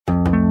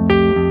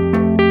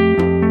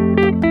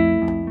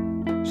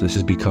So this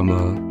has become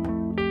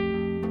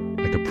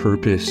a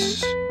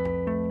purpose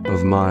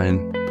of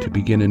mine to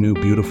begin a new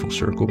beautiful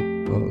circle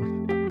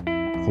of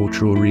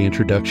cultural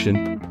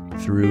reintroduction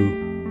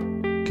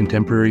through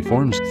contemporary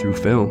forms, through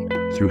film,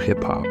 through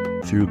hip-hop,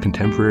 through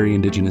contemporary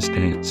indigenous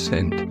dance,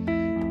 and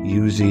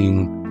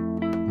using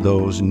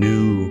those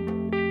new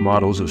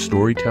models of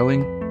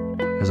storytelling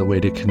as a way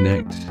to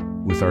connect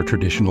with our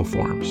traditional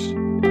forms.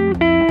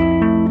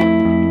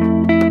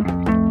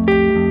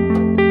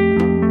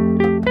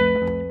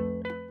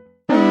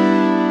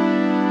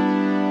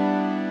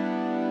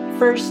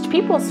 First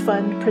Peoples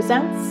Fund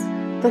presents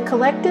the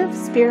Collective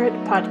Spirit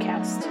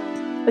Podcast.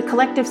 The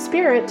collective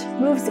spirit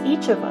moves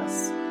each of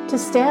us to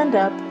stand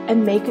up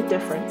and make a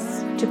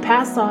difference, to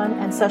pass on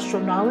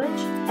ancestral knowledge,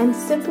 and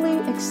simply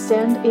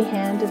extend a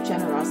hand of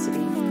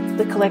generosity.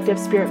 The Collective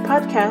Spirit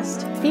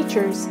Podcast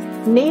features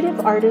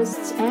Native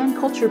artists and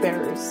culture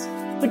bearers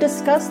who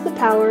discuss the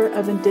power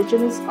of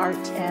Indigenous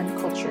art and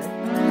culture.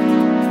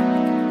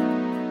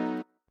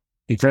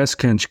 Ifes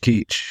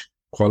kanchkich,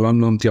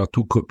 kwalamnom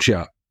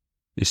tiatukupcha,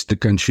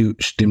 istakanchu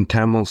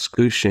stimtamel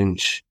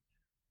skushinch.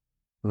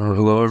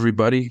 Hello,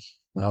 everybody.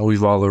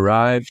 We've all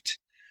arrived.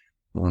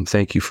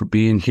 Thank you for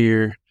being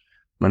here.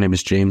 My name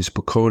is James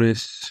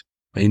Pakootas.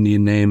 My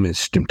Indian name is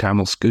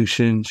Stimtamel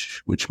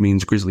Skushinch, which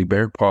means grizzly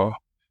bear paw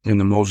in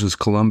the Moses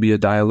Columbia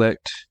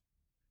dialect.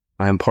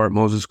 I am part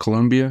Moses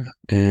Columbia,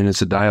 and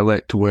it's a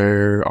dialect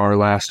where our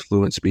last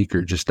fluent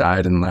speaker just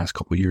died in the last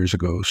couple of years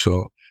ago.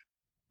 So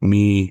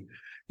me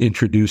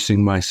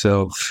introducing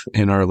myself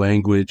in our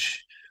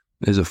language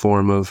is a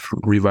form of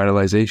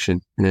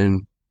revitalization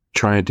and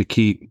trying to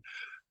keep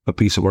a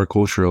piece of our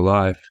culture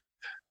alive.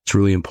 It's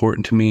really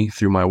important to me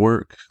through my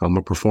work. I'm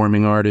a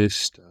performing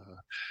artist,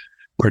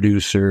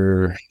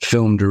 producer,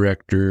 film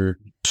director,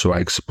 so I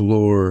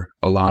explore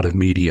a lot of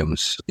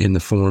mediums in the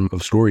form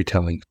of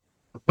storytelling.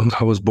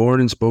 I was born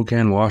in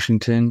Spokane,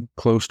 Washington,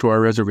 close to our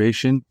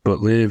reservation,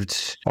 but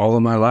lived all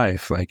of my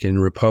life, like in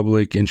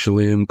Republic,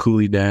 Inchalim,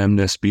 Cooley Dam,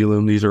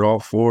 Nespelem. These are all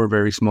four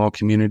very small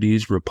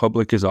communities.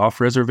 Republic is off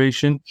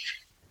reservation,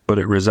 but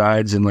it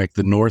resides in like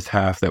the north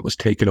half that was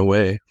taken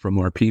away from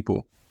our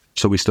people.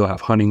 So we still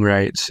have hunting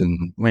rights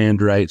and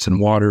land rights and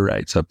water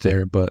rights up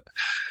there, but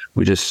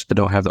we just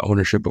don't have the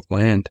ownership of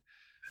land.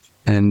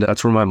 And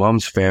that's where my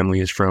mom's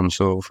family is from.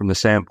 So from the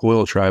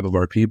Sampoil tribe of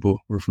our people,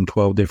 we're from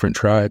 12 different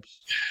tribes.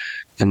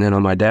 And then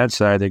on my dad's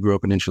side, they grew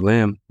up in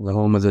Inchalim, the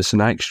home of the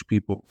Sinaik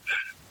people.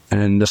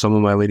 And some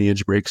of my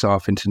lineage breaks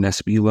off into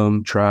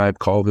Nespelem tribe,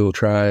 Colville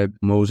tribe,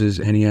 Moses,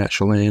 Eniat,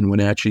 Chelan,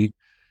 Wenatchee.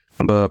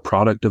 I'm a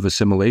product of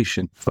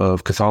assimilation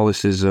of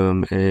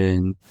Catholicism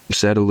and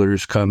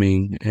settlers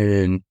coming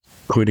and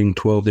putting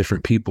 12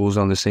 different peoples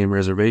on the same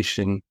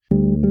reservation.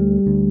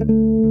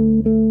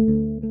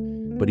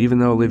 But even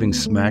though living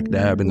smack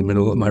dab in the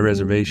middle of my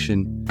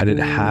reservation, I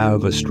didn't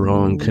have a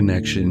strong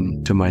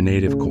connection to my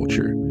native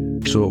culture.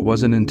 So it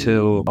wasn't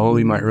until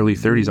only my early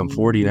 30s, I'm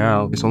 40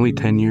 now, it's only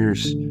 10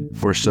 years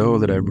or so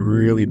that I've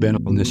really been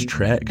on this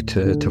trek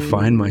to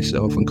find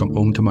myself and come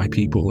home to my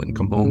people and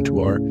come home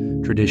to our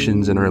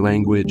traditions and our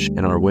language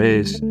and our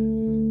ways.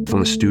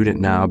 I'm a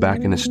student now, back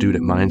in a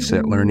student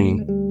mindset,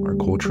 learning our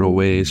cultural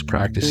ways,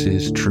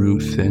 practices,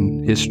 truth,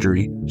 and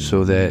history,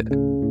 so that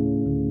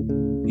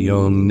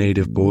young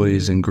Native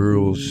boys and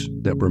girls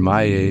that were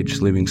my age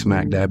living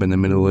smack dab in the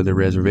middle of the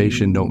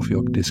reservation don't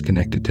feel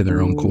disconnected to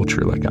their own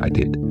culture like I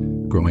did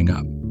growing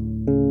up.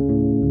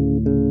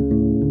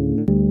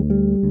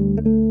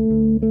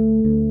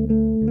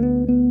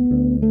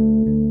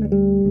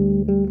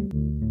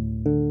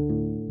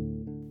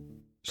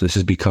 So this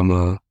has become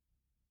a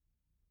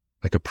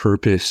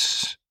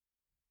purpose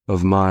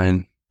of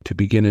mine to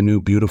begin a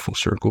new beautiful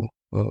circle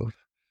of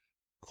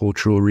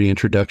cultural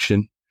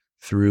reintroduction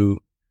through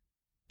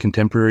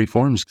contemporary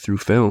forms, through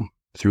film,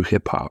 through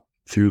hip-hop,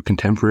 through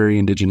contemporary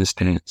indigenous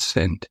dance,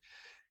 and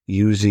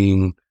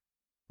using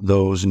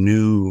those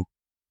new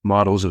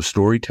models of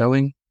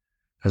storytelling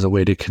as a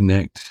way to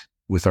connect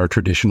with our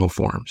traditional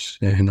forms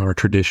and our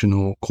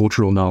traditional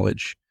cultural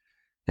knowledge,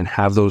 and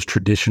have those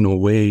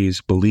traditional ways,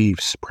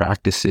 beliefs,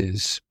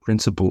 practices,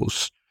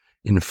 principles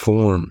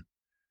inform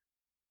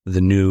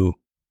the new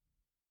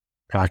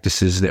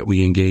practices that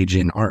we engage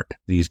in art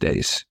these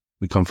days.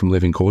 We come from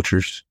living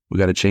cultures. We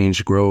got to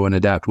change, grow, and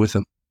adapt with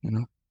them,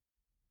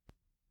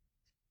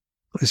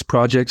 This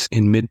project's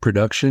in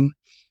mid-production.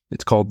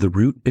 It's called The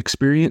Root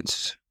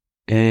Experience.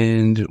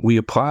 And we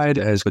applied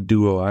as a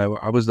duo.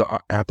 I was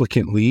the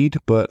applicant lead,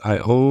 but I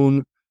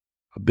own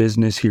a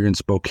business here in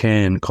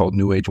Spokane called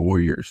New Age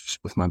Warriors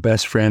with my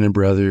best friend and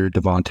brother,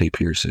 Devontae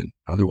Pearson,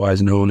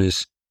 otherwise known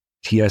as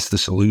TS The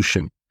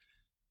Solution.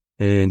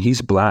 And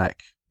he's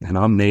Black and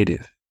I'm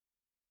Native.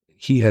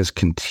 He has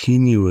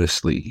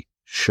continuously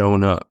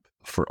shown up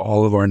for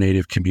all of our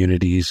Native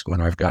communities when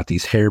I've got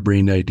these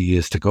harebrained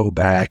ideas to go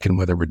back, and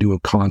whether we're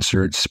doing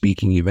concerts,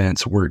 speaking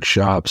events,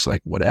 workshops,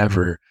 like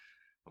whatever,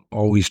 I'm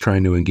always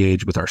trying to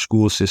engage with our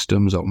school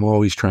systems. I'm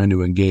always trying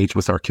to engage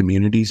with our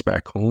communities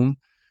back home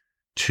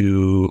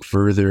to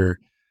further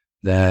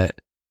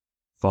that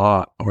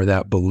thought or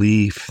that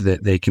belief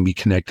that they can be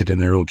connected in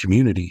their own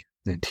community.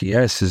 And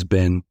TS has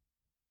been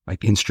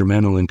like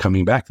instrumental in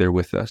coming back there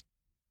with us.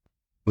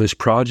 This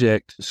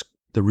project,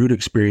 the root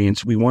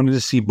experience, we wanted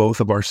to see both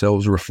of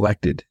ourselves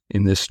reflected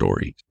in this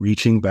story,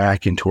 reaching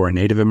back into our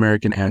Native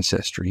American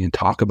ancestry and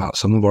talk about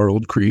some of our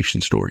old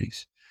creation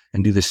stories,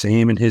 and do the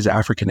same in his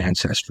African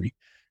ancestry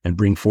and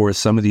bring forth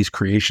some of these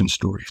creation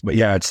stories. But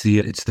yeah, it's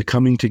the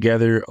coming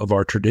together of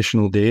our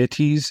traditional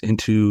deities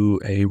into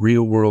a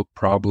real world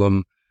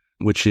problem,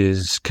 which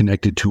is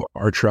connected to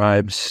our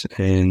tribes,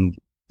 and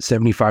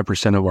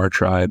 75% of our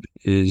tribe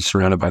is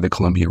surrounded by the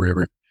Columbia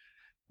River.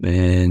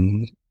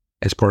 And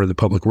as part of the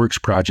public works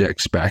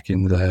projects back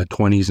in the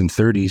 20s and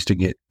 30s to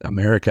get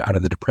America out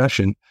of the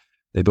Depression,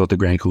 they built the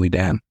Grand Coulee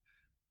Dam.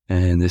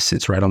 And this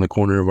sits right on the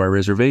corner of our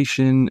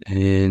reservation.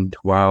 And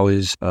while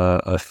is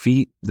a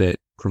feat that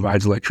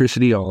provides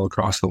electricity all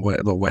across the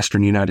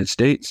western United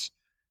States,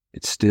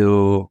 it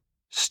still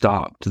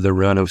stopped the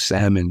run of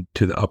salmon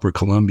to the upper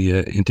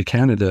Columbia into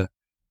Canada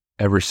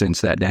ever since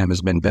that dam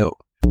has been built.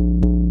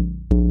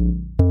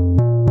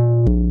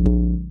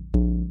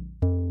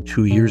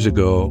 2 years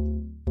ago,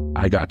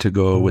 I got to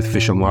go with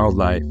Fish and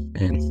Wildlife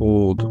and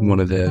hold one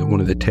of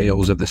the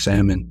tails of the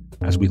salmon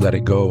as we let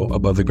it go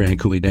above the Grand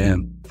Coulee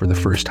Dam for the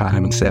first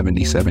time in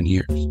 77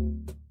 years.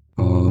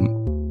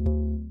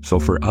 So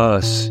for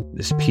us,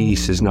 this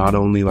piece is not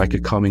only like a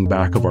coming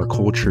back of our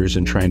cultures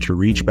and trying to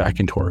reach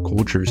back into our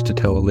cultures to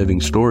tell a living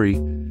story,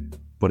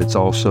 but it's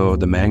also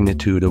the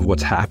magnitude of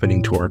what's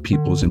happening to our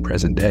peoples in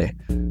present day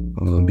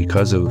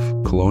because of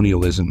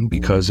colonialism,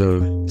 because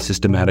of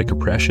systematic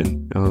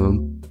oppression.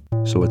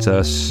 So it's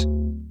us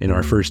in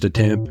our first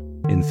attempt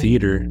in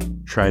theater,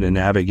 try to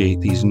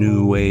navigate these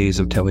new ways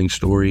of telling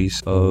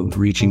stories, of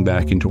reaching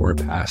back into our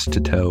past to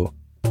tell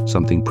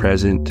something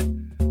present,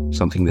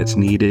 something that's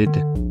needed,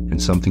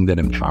 and something that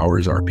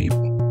empowers our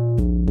people.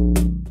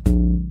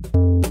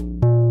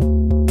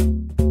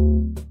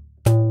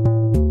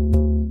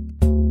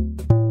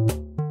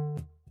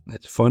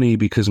 It's funny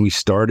because we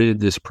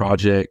started this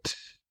project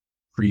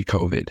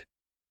pre-COVID,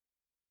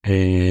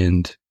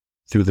 and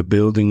through the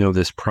building of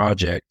this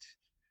project,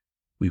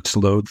 we've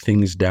slowed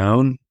things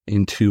down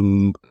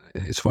into,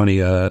 it's funny,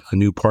 a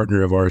new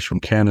partner of ours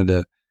from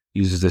Canada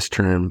uses this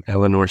term,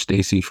 Eleanor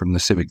Stacy from the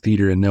Civic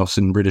Theatre in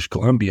Nelson, British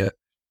Columbia,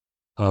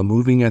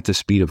 moving at the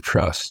speed of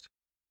trust.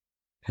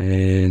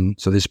 And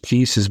so this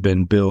piece has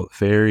been built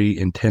very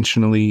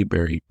intentionally,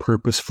 very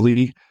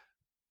purposefully,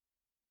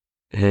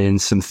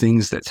 and some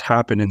things that's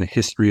happened in the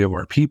history of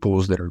our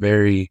peoples that are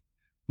very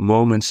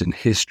moments in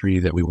history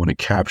that we want to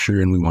capture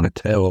and we want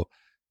to tell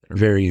that are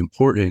very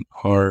important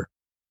are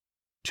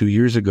 2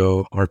 years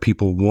ago, our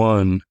people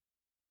won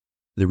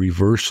the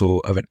reversal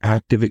of an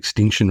active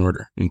extinction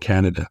order in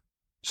Canada.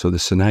 So the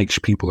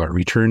Sinixt people are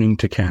returning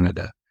to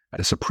Canada at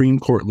a Supreme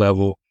Court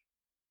level,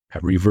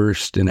 have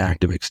reversed an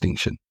active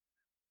extinction.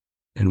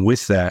 And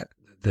with that,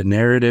 the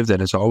narrative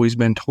that has always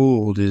been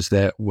told is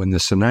that when the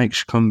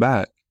Sinixt come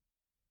back,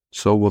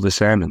 so will the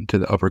salmon to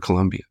the upper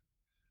Columbia.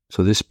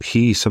 So this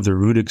piece of the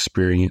root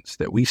experience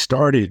that we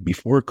started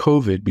before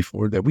COVID,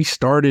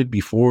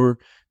 before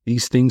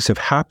these things have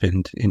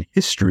happened in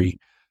history,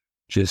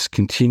 just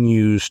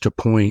continues to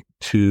point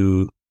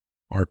to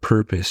our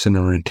purpose and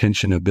our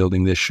intention of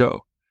building this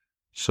show.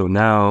 So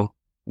now,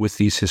 with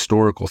these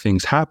historical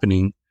things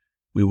happening,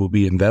 we will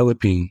be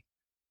enveloping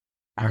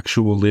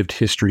actual lived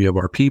history of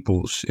our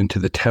peoples into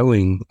the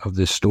telling of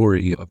this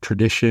story of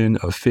tradition,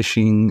 of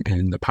fishing,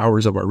 and the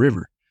powers of our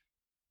river.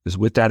 Because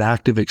with that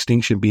active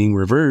extinction being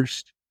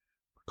reversed,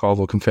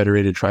 Colville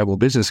Confederated Tribal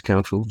Business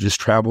Council just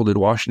traveled to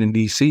Washington,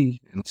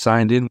 D.C. and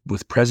signed in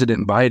with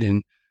President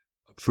Biden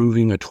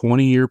approving a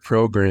 20-year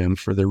program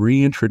for the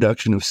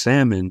reintroduction of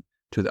salmon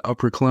to the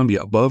upper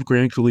Columbia above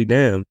Grand Coulee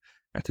Dam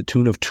at the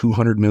tune of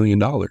 $200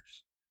 million.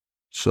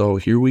 So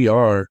here we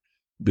are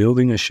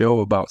building a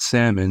show about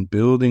salmon,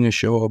 building a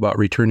show about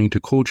returning to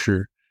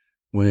culture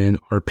when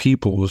our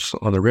peoples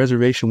on the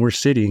reservation we're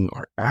sitting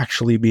are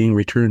actually being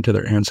returned to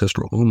their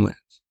ancestral homelands.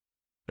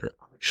 They're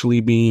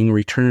actually being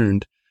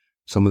returned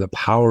some of the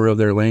power of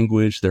their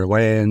language, their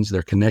lands,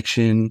 their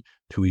connection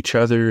to each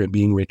other, and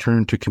being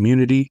returned to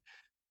community,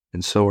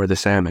 and so are the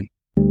salmon.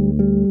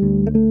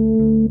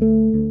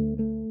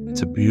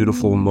 It's a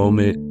beautiful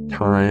moment,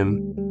 time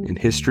in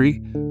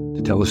history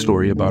to tell a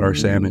story about our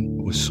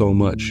salmon with so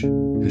much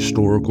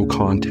historical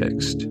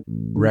context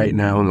right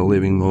now in the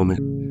living moment,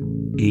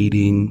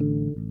 aiding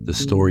the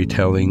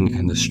storytelling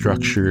and the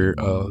structure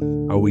of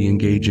how we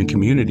engage in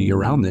community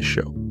around this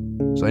show.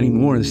 So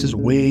anymore, this is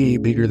way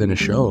bigger than a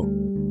show.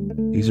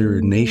 These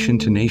are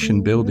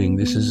nation-to-nation building.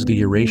 This is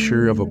the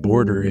erasure of a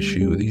border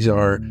issue. These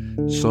are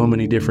so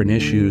many different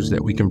issues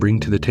that we can bring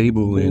to the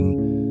table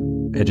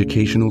in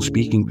educational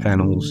speaking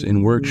panels,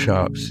 in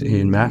workshops,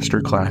 in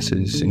master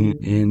classes,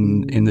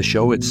 in the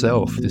show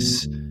itself.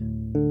 This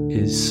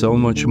is so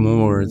much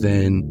more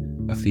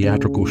than a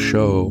theatrical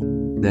show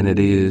than it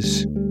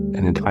is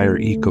an entire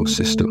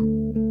ecosystem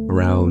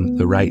around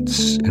the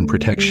rights and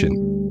protection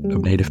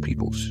of Native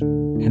peoples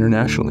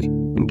internationally,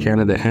 in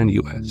Canada and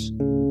U.S.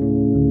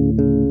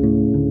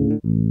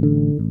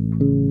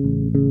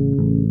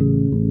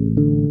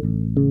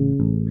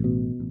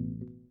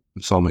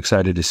 So I'm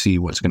excited to see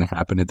what's going to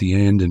happen at the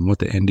end and what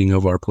the ending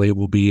of our play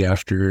will be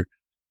after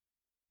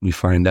we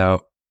find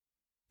out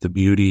the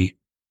beauty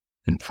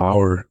and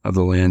power of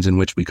the lands in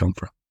which we come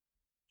from.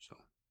 So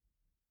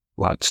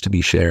lots to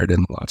be shared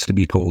and lots to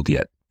be told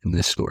yet in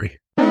this story.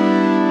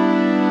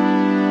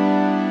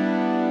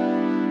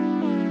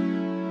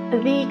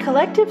 The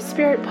Collective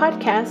Spirit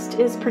podcast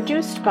is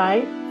produced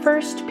by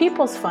First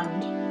Peoples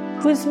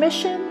Fund, whose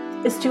mission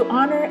is to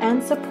honor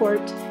and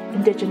support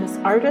Indigenous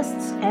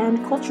artists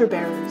and culture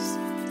bearers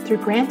through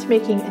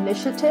grant-making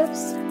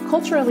initiatives,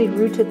 culturally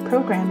rooted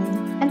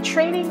programming, and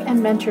training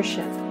and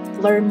mentorship.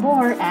 Learn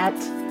more at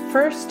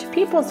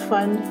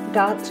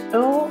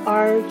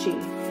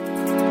firstpeoplesfund.org.